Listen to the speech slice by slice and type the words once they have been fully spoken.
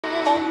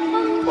Good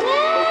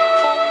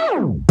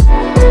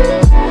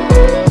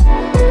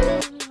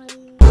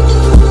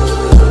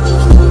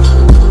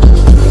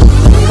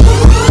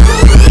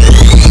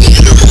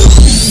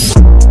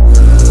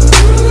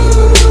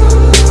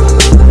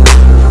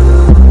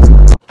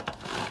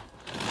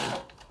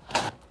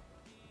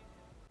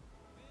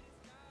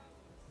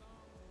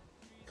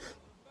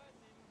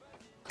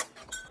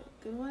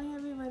morning,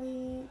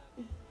 everybody.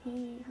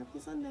 Happy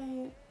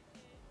Sunday.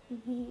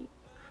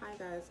 Hi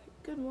guys,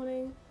 good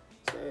morning.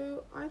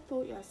 So I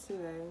thought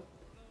yesterday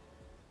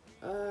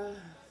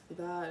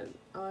that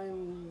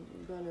I'm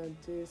gonna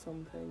do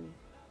something.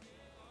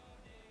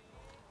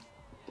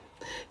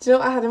 Do you know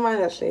what I had in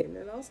mind actually?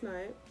 Last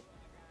night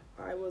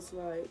I was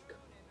like,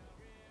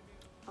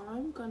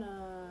 I'm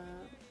gonna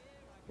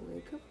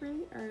wake up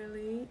really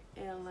early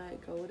and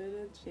like go to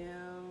the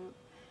gym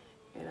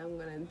and I'm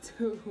gonna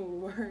do a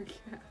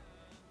workout.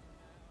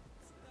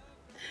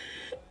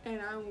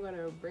 And I'm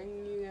gonna bring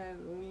you guys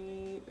with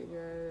me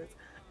because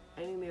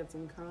I need to get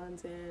some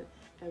content.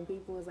 And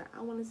people was like, I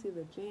want to see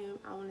the gym.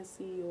 I want to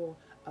see your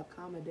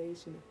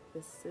accommodation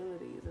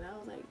facilities. And I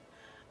was like,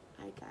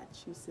 I got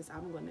you, sis.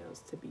 I'm gonna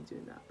to be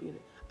doing that.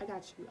 I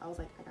got you. I was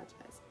like, I got you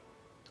guys.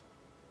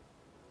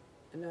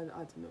 And then I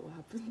don't know what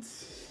happened.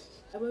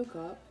 I woke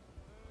up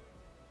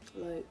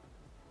like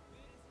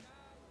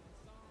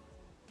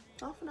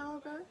half an hour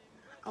ago.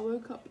 I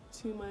woke up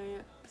to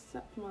my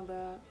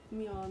stepmother,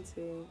 my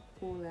auntie,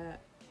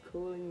 Paulette,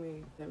 calling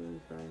me. Let me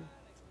cry.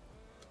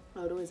 I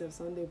would always have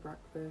Sunday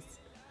breakfast.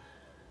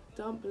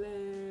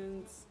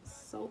 Dumplings,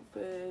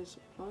 saltfish,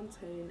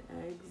 plantain,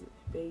 eggs,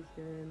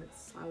 bacon,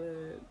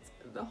 salad,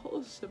 the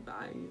whole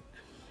shebang.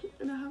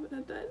 And I haven't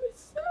had that in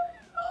so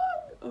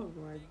long. Oh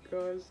my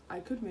gosh. I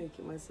could make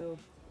it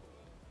myself.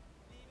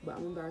 But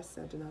I'm embarrassed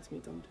I didn't know how to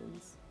make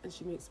dumplings. And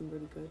she makes them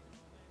really good.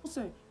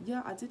 Also,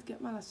 yeah, I did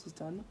get my lashes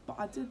done, but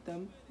I did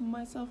them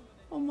myself.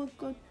 Oh my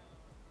god.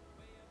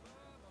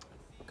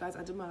 Guys,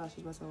 I did my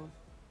lashes myself.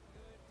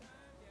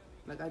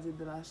 Like, I did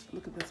the lash.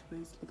 Look at this,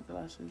 please. Look at the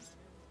lashes.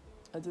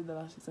 I did the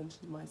lash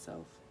extensions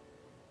myself.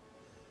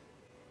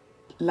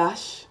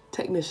 Lash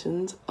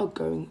technicians are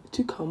going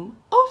to come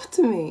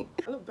after me.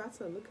 I look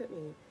better, look at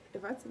me.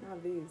 If I didn't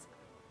have these,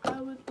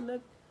 I would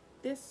look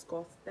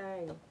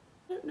disgusting.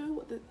 I don't know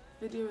what the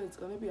video is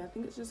going to be. I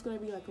think it's just going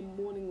to be like a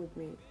morning with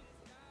me.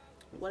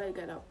 What I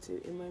get up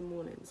to in my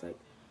mornings, like,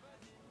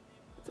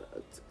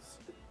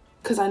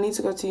 because I need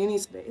to go to uni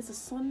today. It's a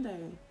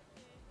Sunday,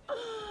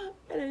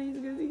 and I need to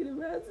go to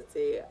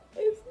university.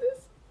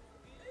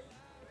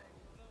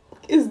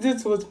 Is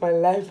this what my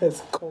life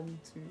has come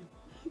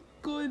to?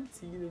 Going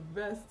to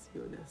university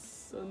on a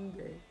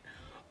Sunday.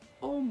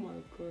 Oh my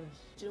gosh.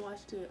 Do you know what I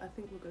should do? I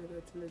think we're gonna go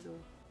to Lidl.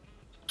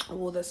 I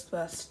wore this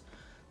vest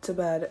to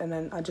bed and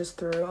then I just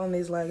threw on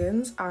these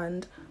leggings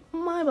and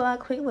my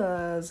black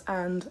cleavers,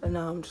 and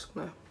now I'm just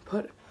gonna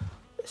put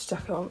this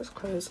jacket on. Let's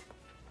close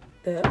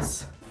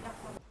this.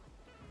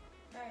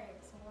 Hey,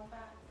 so we're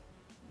back.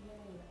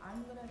 Yay.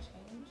 I'm gonna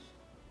change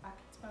back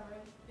into my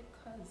room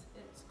because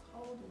it's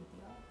cold in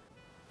here.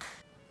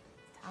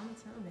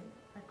 It's time to make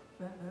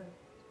breakfast.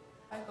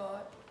 I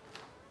got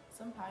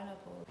some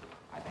pineapple.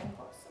 I then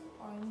got some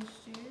orange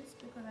juice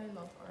because I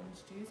love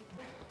orange juice.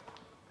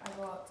 I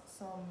got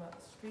some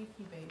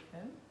streaky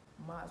bacon.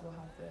 Might as well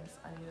have this.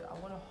 I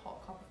want a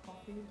hot cup of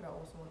coffee, but I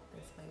also want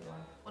this later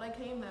on. What I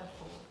came there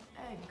for,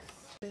 eggs.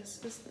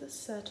 This is the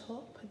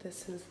setup.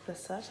 This is the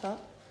setup.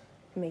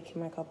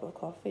 Making my cup of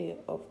coffee,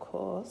 of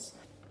course.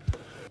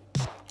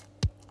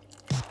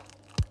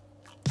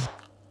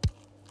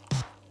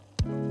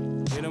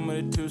 Hit 'em with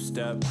a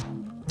two-step,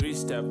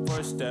 three-step,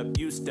 four-step,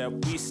 you step,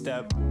 we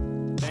step.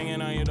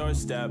 Banging on your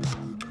doorstep.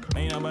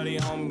 Ain't nobody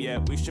home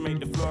yet. We should make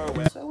the floor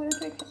wet. So I'm gonna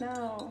drink it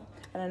now.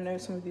 And I know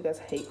some of you guys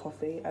hate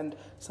coffee, and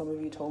some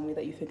of you told me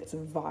that you think it's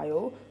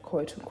vile,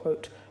 quote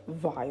unquote,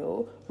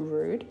 vile,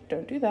 rude.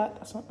 Don't do that.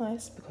 That's not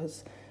nice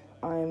because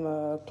I'm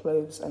a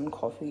cloves and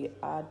coffee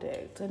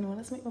addict. Anyway,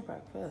 let's make my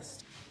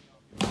breakfast.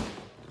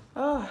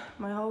 Oh,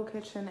 my whole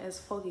kitchen is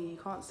foggy. You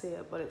can't see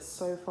it, but it's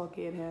so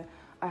foggy in here.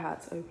 I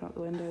had to open up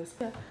the windows.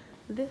 Yeah,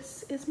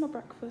 this is my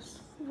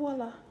breakfast.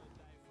 Voila.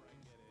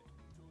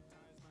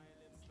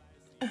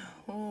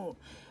 Oh,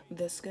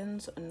 the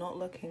skin's not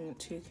looking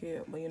too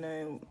cute, but you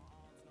know,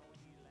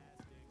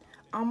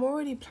 I'm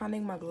already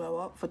planning my glow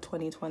up for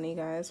 2020,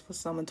 guys, for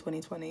summer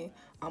 2020.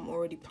 I'm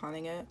already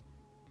planning it.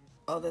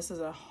 Oh, this is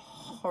a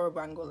horrible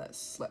angle.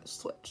 Let's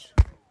switch.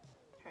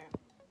 Okay.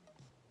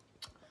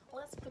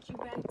 Let's put you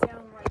back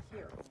down right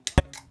here.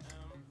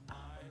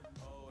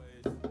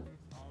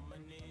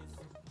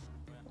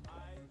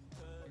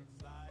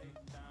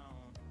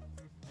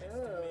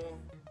 Oh.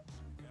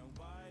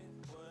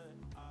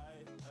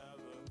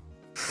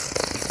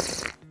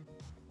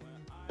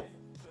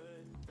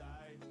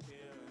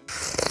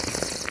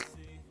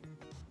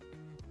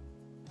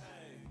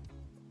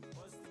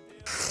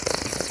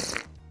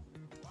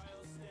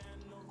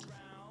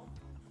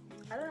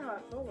 I don't know how I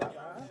feel about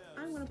that.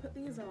 I'm gonna put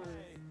these on.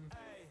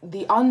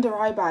 The under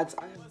eye bags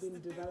I have been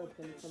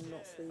developing from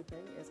not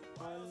sleeping is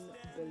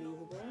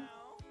unbelievable.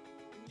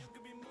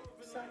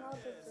 So how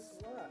does this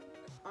work?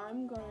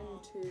 I'm going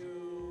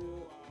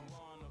to...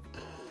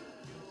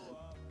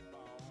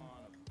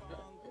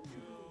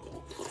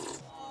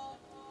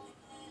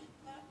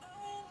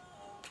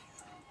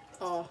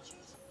 Oh.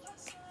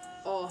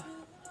 Oh.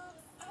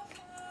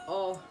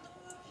 Oh.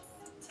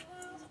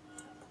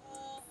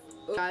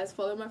 Guys,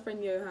 follow my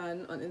friend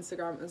Johan on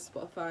Instagram and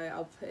Spotify.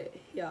 I'll put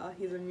it here.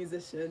 He's a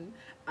musician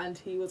and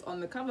he was on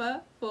the cover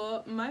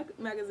for my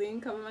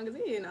magazine, Cover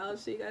Magazine. I'll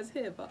show you guys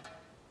here, but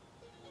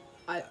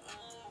I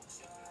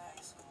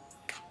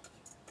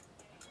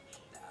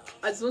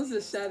just wanted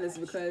to share this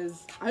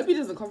because I hope he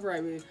doesn't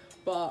copyright me,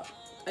 but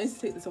I need to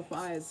take this off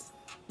my eyes.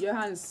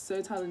 Johan is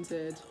so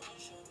talented.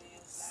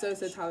 So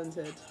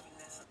talented.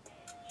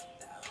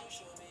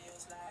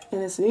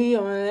 And it's me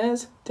on my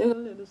ass. Take a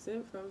little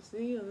sip from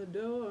C on the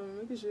door and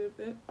make a shit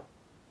fit.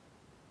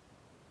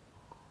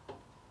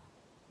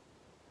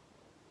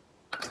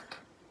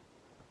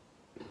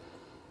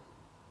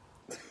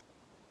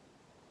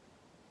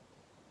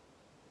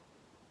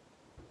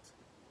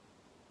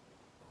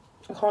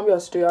 I can't be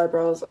able to do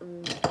eyebrows.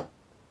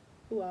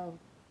 Wow.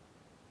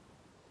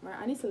 Right,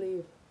 I need to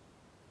leave.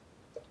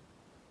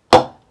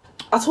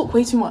 I talk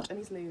way too much. I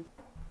need to leave.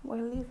 We're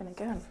leaving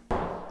again.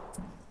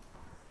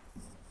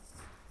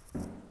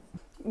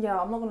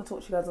 Yeah, I'm not going to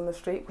talk to you guys on the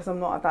street because I'm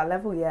not at that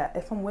level yet.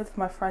 If I'm with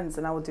my friends,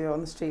 then I will do it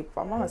on the street,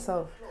 but I'm by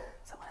myself.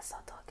 So when I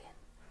start talking,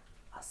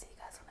 I'll see you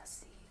guys when I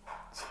see you.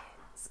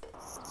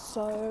 Cheers.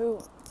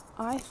 So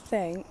I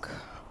think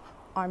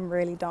I'm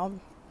really dumb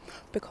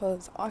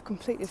because I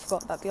completely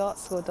forgot that the art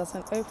school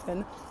doesn't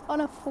open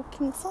on a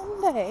fucking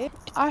Sunday.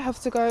 I have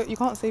to go, you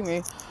can't see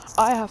me,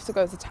 I have to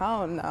go to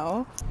town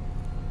now.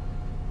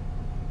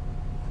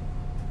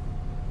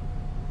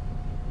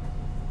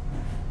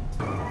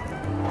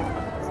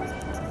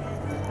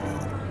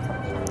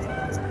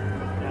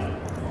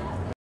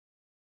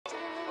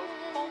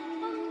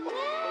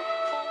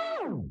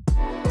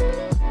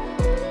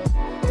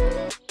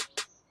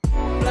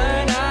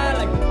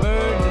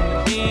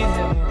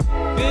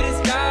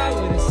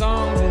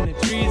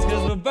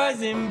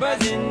 Buzzing,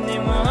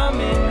 and we're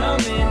humming,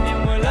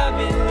 and we're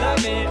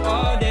loving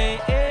all day.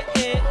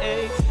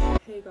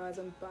 Hey guys,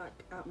 I'm back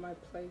at my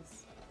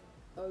place.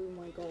 Oh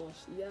my gosh,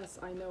 yes,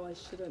 I know I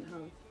shouldn't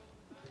have.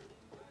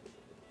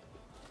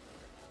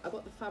 I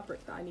got the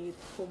fabric that I need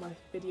for my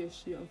video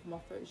shoot and for my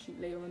photo shoot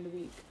later in the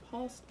week.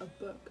 Past a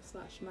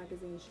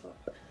book/magazine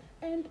shop,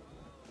 and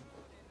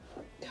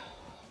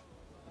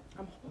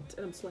I'm hot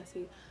and I'm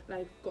sweaty and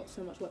I've got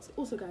so much work.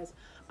 Also guys,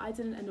 I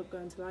didn't end up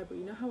going to the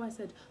library. You know how I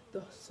said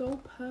the sole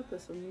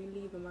purpose of me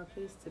leaving my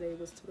place today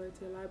was to go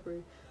to the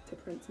library to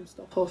print some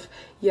stuff off?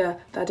 Yeah,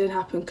 that did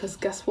happen because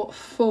guess what?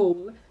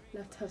 Fool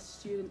left her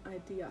student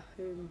ID at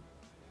home.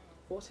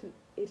 What an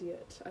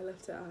idiot. I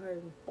left it at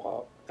home.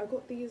 But I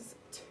got these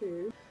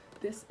two.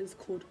 This is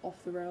called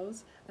Off the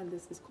Rails and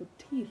this is called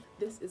Teeth.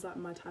 This is like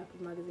my type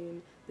of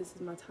magazine. This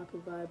is my type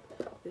of vibe.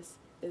 This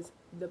is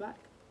the back.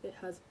 It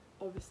has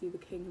obviously the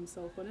king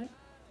himself on it,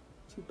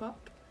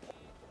 Tupac.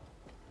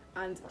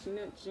 And do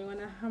you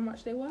know how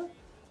much they were?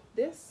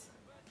 This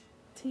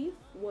Teeth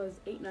was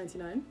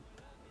 $8.99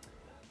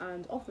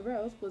 and Off the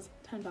Rails was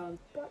 £10.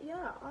 But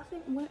yeah, I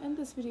think I'm gonna end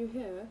this video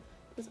here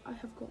because I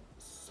have got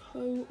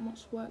so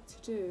much work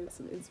to do.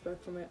 Some inspo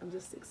from it. I'm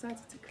just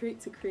excited to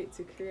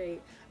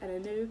create, and I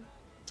know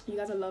you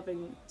guys are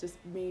loving just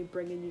me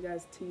bringing you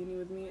guys to uni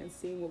with me and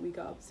seeing what we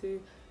got up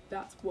to.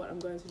 That's what I'm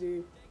going to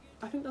do.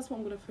 I think that's what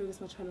I'm going to focus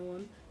my channel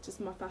on, just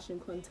my fashion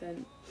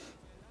content,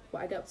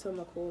 what I get up to on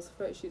my course,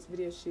 photo shoots,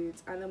 video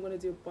shoots, and I'm going to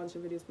do a bunch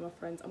of videos with my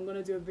friends. I'm going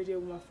to do a video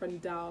with my friend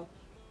Dal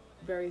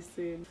very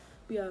soon.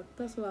 But yeah,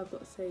 that's all I've got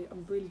to say.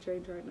 I'm really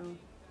drained right now.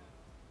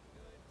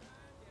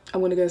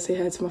 I'm going to go say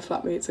hi to my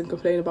flatmates and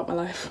complain about my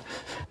life.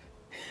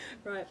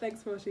 Right,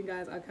 thanks for watching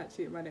guys. I'll catch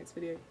you in my next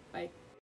video. Bye.